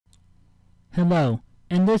Hello,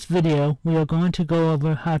 in this video we are going to go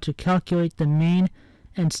over how to calculate the mean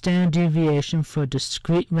and standard deviation for a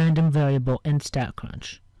discrete random variable in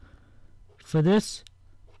StatCrunch. For this,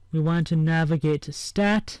 we want to navigate to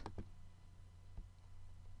Stat,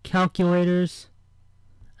 Calculators,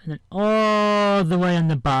 and then all the way on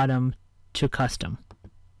the bottom to Custom.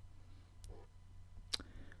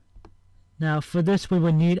 Now for this we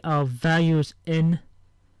would need our values in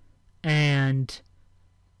and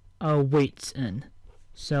our weights in.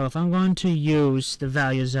 So if I'm going to use the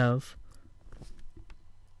values of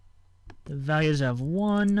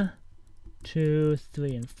 1, 2,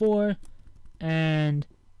 3, and 4, and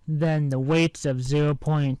then the weights of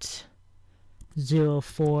 0.04,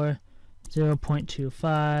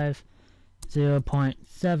 0.25,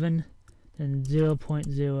 0.7, and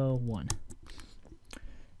 0.01.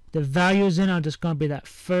 The values in are just going to be that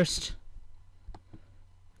first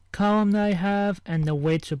column that I have, and the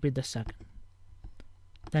weights will be the second.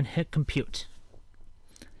 Then hit compute.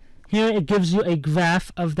 Here it gives you a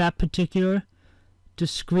graph of that particular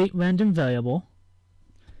discrete random variable,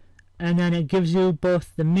 and then it gives you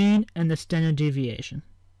both the mean and the standard deviation.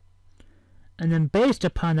 And then based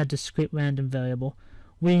upon that discrete random variable,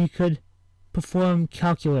 we could perform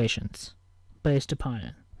calculations based upon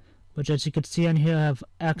it, which, as you can see on here, I have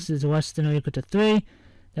x is less than or equal to 3.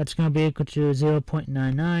 That's going to be equal to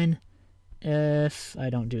 0.99. If I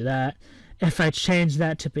don't do that, if I change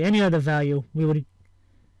that to be any other value, we would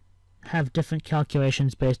have different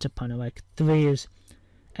calculations based upon it. Like 3 is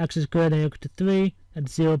x is greater than or equal to 3.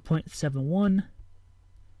 That's 0.71.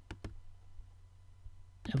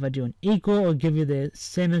 If I do an equal, it'll give you the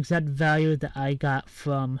same exact value that I got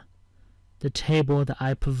from the table that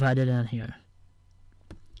I provided in here.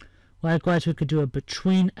 Likewise, we could do a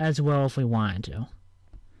between as well if we wanted to.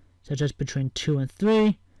 Such as between 2 and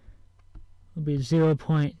 3 will be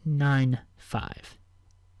 0.95.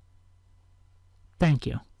 Thank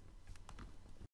you.